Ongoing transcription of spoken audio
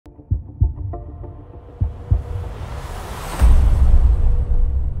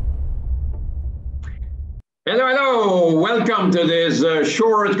Hello, hello. Welcome to this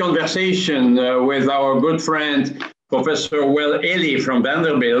short conversation with our good friend, Professor Wesley Ely from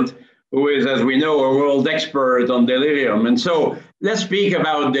Vanderbilt, who is, as we know, a world expert on delirium. And so let's speak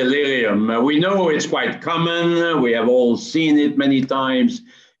about delirium. We know it's quite common. We have all seen it many times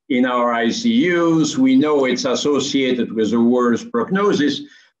in our ICUs. We know it's associated with a worse prognosis,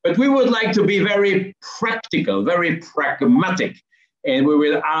 but we would like to be very practical, very pragmatic. And we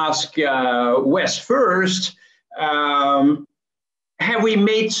will ask Wes first, have we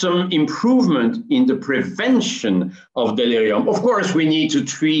made some improvement in the prevention of delirium? Of course, we need to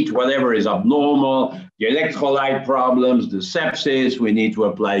treat whatever is abnormal, the electrolyte problems, the sepsis. We need to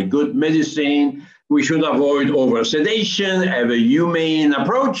apply good medicine. We should avoid over-sedation, have a humane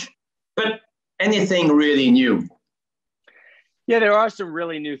approach, but anything really new? Yeah, there are some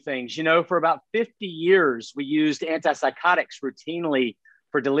really new things. You know, for about 50 years, we used antipsychotics routinely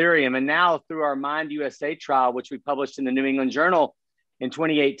for delirium. And now through our Mind USA trial, which we published in the New England Journal in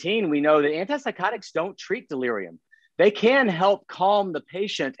 2018, we know that antipsychotics don't treat delirium. They can help calm the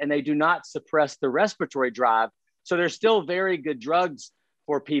patient and they do not suppress the respiratory drive. So they're still very good drugs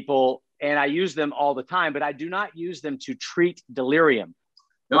for people. And I use them all the time, but I do not use them to treat delirium.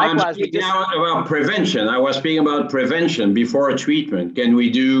 No, likewise, I'm speaking now about prevention. I was speaking about prevention before treatment. Can we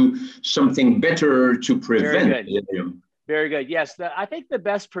do something better to prevent delirium? Very good. Yes, I think the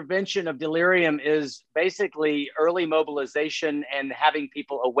best prevention of delirium is basically early mobilization and having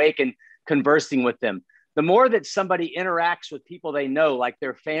people awake and conversing with them. The more that somebody interacts with people they know, like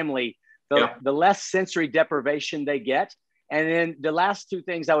their family, the less sensory deprivation they get. And then the last two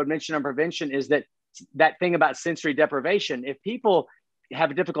things I would mention on prevention is that thing about sensory deprivation. If people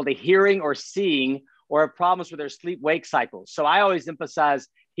have difficulty hearing or seeing or have problems with their sleep-wake cycles. So I always emphasize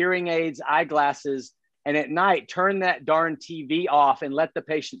hearing aids, eyeglasses, and at night, turn that darn TV off and let the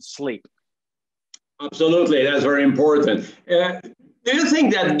patient sleep. Absolutely, that's very important. Do you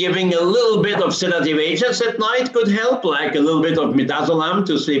think that giving a little bit of sedative agents at night could help, like a little bit of midazolam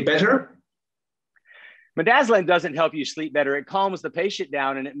to sleep better? Midazolam doesn't help you sleep better. It calms the patient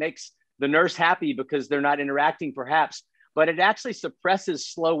down and it makes the nurse happy because they're not interacting perhaps, but it actually suppresses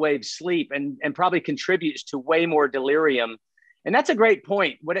slow wave sleep and probably contributes to way more delirium. And that's a great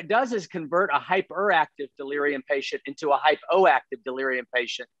point. What it does is convert a hyperactive delirium patient into a hypoactive delirium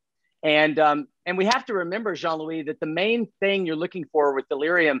patient. And we have to remember, Jean-Louis, that the main thing you're looking for with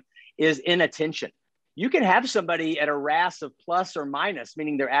delirium is inattention. You can have somebody at a RASS of plus or minus,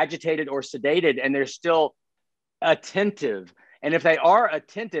 meaning they're agitated or sedated, and they're still attentive. And if they are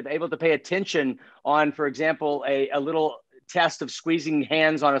attentive, able to pay attention on, for example, a little test of squeezing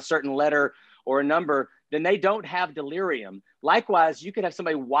hands on a certain letter or a number, then they don't have delirium. Likewise, you could have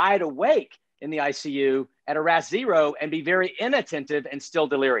somebody wide awake in the ICU at a RASS 0 and be very inattentive and still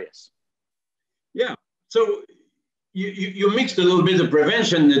delirious. Yeah, so you mixed a little bit of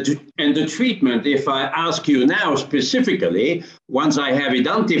prevention and the treatment. If I ask you now specifically, once I have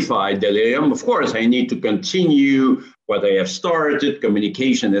identified delirium, of course, I need to continue what I have started,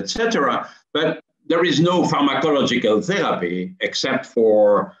 communication, etc. But there is no pharmacological therapy except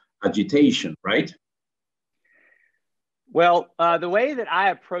for agitation, right? Well, the way that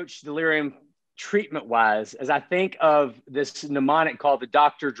I approach delirium treatment-wise is I think of this mnemonic called the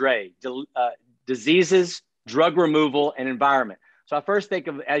Dr. Dre, diseases, drug removal, and environment. So I first think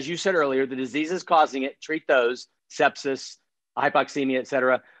of, as you said earlier, the diseases causing it, treat those, sepsis, hypoxemia, et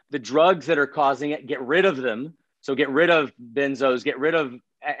cetera. The drugs that are causing it, get rid of them. So get rid of benzos, get rid of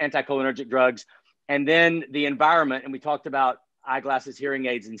anticholinergic drugs. And then the environment, and we talked about eyeglasses, hearing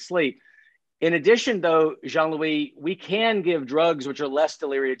aids, and sleep. In addition, though, Jean-Louis, we can give drugs which are less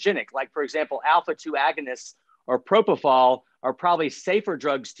deliriogenic. Like, for example, alpha-2 agonists or propofol are probably safer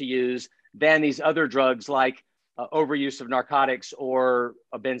drugs to use than these other drugs like overuse of narcotics or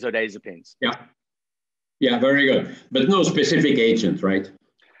benzodiazepines. Yeah, very good. But no specific agent, right?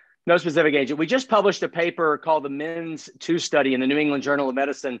 No specific agent. We just published a paper called the MENS 2 study in the New England Journal of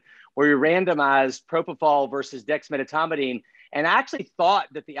Medicine, where we randomized propofol versus dexmedetomidine. And I actually thought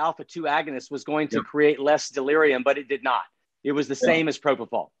that the alpha-2 agonist was going to create less delirium, but it did not. It was the same as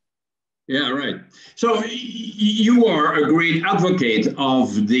propofol. Yeah, right. So you are a great advocate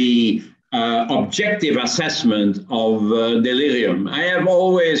of the objective assessment of delirium. I have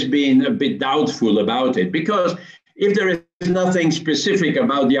always been a bit doubtful about it because if there is nothing specific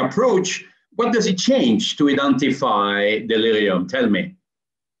about the approach, what does it change to identify delirium? Tell me.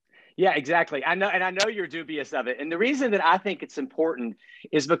 Yeah, exactly. I know you're dubious of it. And the reason that I think it's important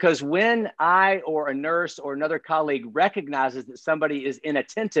is because when I or a nurse or another colleague recognizes that somebody is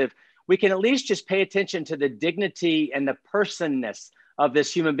inattentive, we can at least just pay attention to the dignity and the personness of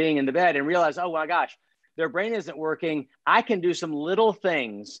this human being in the bed and realize, oh my gosh, their brain isn't working, I can do some little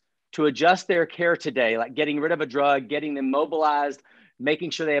things to adjust their care today, like getting rid of a drug, getting them mobilized,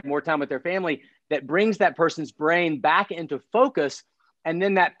 making sure they have more time with their family, that brings that person's brain back into focus. And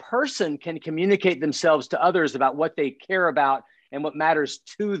then that person can communicate themselves to others about what they care about and what matters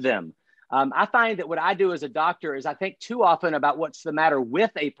to them. I find that what I do as a doctor is I think too often about what's the matter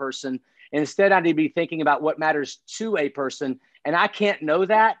with a person. Instead, I need to be thinking about what matters to a person. And I can't know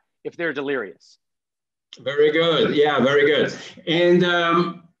that if they're delirious. Very good. Yeah, very good. And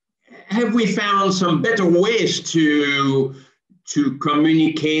have we found some better ways to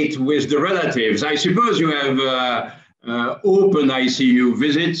communicate with the relatives? I suppose you have open ICU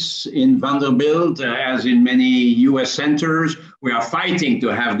visits in Vanderbilt, as in many US centers. We are fighting to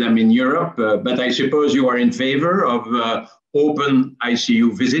have them in Europe, but I suppose you are in favor of open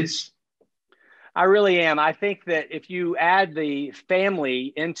ICU visits? I really am. I think that if you add the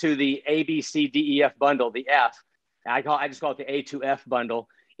family into the A, B, C, D, E, F bundle, the F, I just call it the A to F bundle.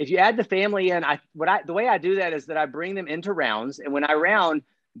 If you add the family in, the way I do that is that I bring them into rounds. And when I round,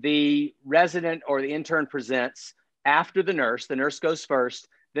 the resident or the intern presents after the nurse goes first,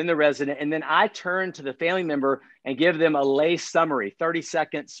 then the resident, and then I turn to the family member and give them a lay summary, 30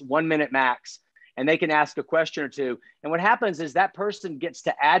 seconds, 1 minute max, and they can ask a question or two. And what happens is that person gets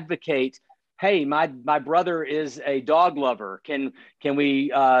to advocate, hey, my brother is a dog lover. Can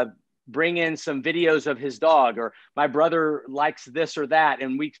we bring in some videos of his dog? Or my brother likes this or that.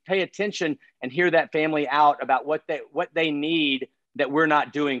 And we pay attention and hear that family out about what they need that we're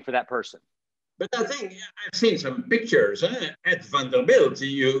not doing for that person. But I think I've seen some pictures at Vanderbilt.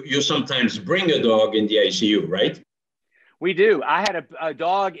 You sometimes bring a dog in the ICU, right? We do. I had a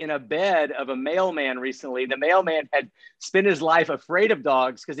dog in a bed of a mailman recently. The mailman had spent his life afraid of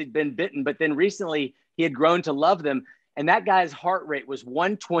dogs because he'd been bitten, but then recently he had grown to love them. And that guy's heart rate was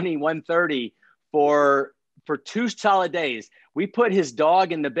 120, 130 for 2 solid days. We put his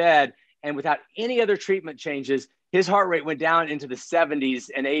dog in the bed, and without any other treatment changes, his heart rate went down into the 70s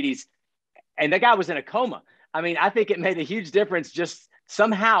and 80s. And that guy was in a coma. I mean, I think it made a huge difference. Just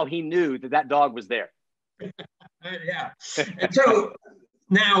somehow he knew that dog was there. Yeah. And so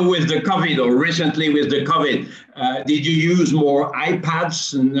now with the COVID, or recently with the COVID, did you use more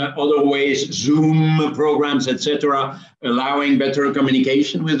iPads and other ways, Zoom programs, etc., allowing better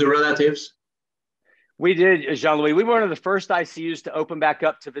communication with the relatives? We did, Jean-Louis. We were one of the first ICUs to open back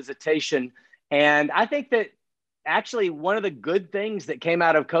up to visitation. And I think that actually one of the good things that came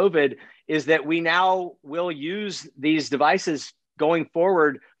out of COVID is that we now will use these devices going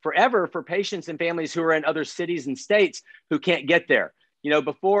forward forever for patients and families who are in other cities and states who can't get there. You know,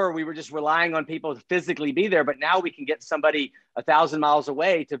 before we were just relying on people to physically be there, but now we can get somebody 1,000 miles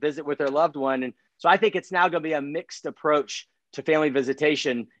away to visit with their loved one. And so I think it's now going to be a mixed approach to family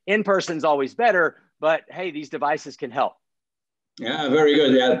visitation. In person is always better, but hey, these devices can help. Yeah, very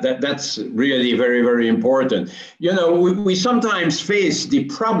good. Yeah, that's really very, very important. You know, we sometimes face the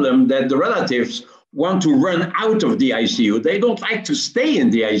problem that the relatives want to run out of the ICU. They don't like to stay in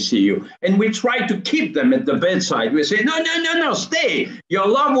the ICU. And we try to keep them at the bedside. We say, no, stay. Your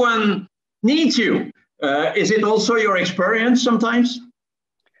loved one needs you. Is it also your experience sometimes?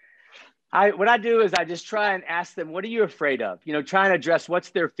 What I do is I just try and ask them, what are you afraid of? You know, try and address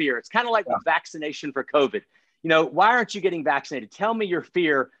what's their fear. It's kind of like the vaccination for COVID. You know, why aren't you getting vaccinated? Tell me your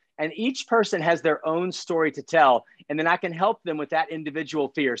fear. And each person has their own story to tell. And then I can help them with that individual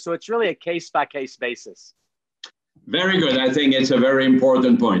fear. So it's really a case-by-case basis. Very good. I think it's a very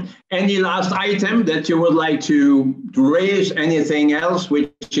important point. Any last item that you would like to raise? Anything else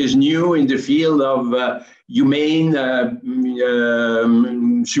which is new in the field of humane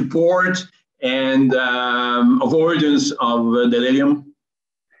support and avoidance of delirium?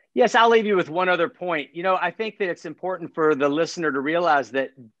 Yes, I'll leave you with one other point. You know, I think that it's important for the listener to realize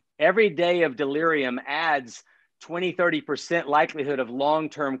that every day of delirium adds 20, 30% likelihood of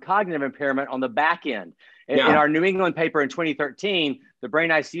long-term cognitive impairment on the back end. Yeah. In our New England paper in 2013, the brain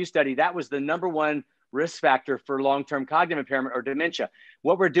ICU study, that was the #1 risk factor for long-term cognitive impairment or dementia.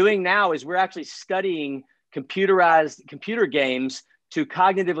 What we're doing now is we're actually studying computer games to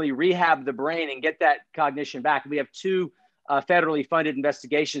cognitively rehab the brain and get that cognition back. We have 2 federally funded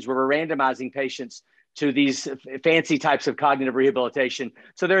investigations where we're randomizing patients to these fancy types of cognitive rehabilitation.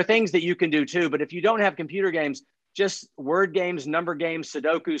 So there are things that you can do too, but if you don't have computer games, just word games, number games,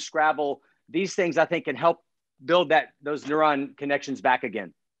 Sudoku, Scrabble, these things I think can help build those neuron connections back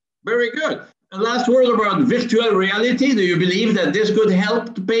again. Very good. A last word about virtual reality. Do you believe that this could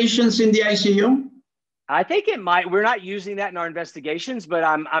help the patients in the ICU? I think it might. We're not using that in our investigations, but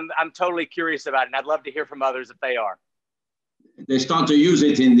I'm totally curious about it, and I'd love to hear from others if they are. they start to use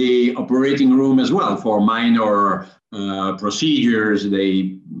it in the operating room as well for minor procedures.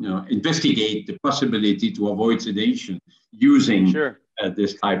 They investigate the possibility to avoid sedation using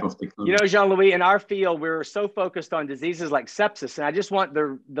this type of technology. You know, Jean-Louis, in our field, we're so focused on diseases like sepsis, and I just want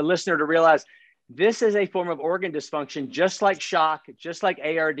the listener to realize this is a form of organ dysfunction, just like shock, just like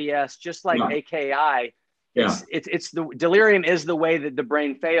ARDS, just like AKI. It's the delirium is the way that the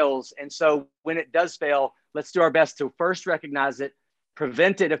brain fails. And so when it does fail, let's do our best to first recognize it,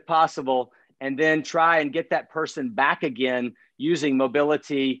 prevent it if possible, and then try and get that person back again using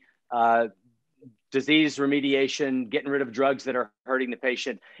mobility, disease remediation, getting rid of drugs that are hurting the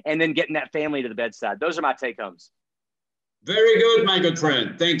patient, and then getting that family to the bedside. Those are my take homes. Very good, my good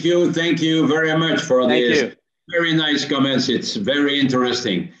friend. Thank you. Thank you very much for this. Very nice comments. It's very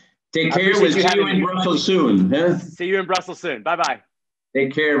interesting. Take care. We'll see you in Brussels soon. See you in Brussels soon. Bye-bye.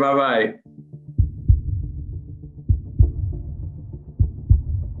 Take care. Bye-bye.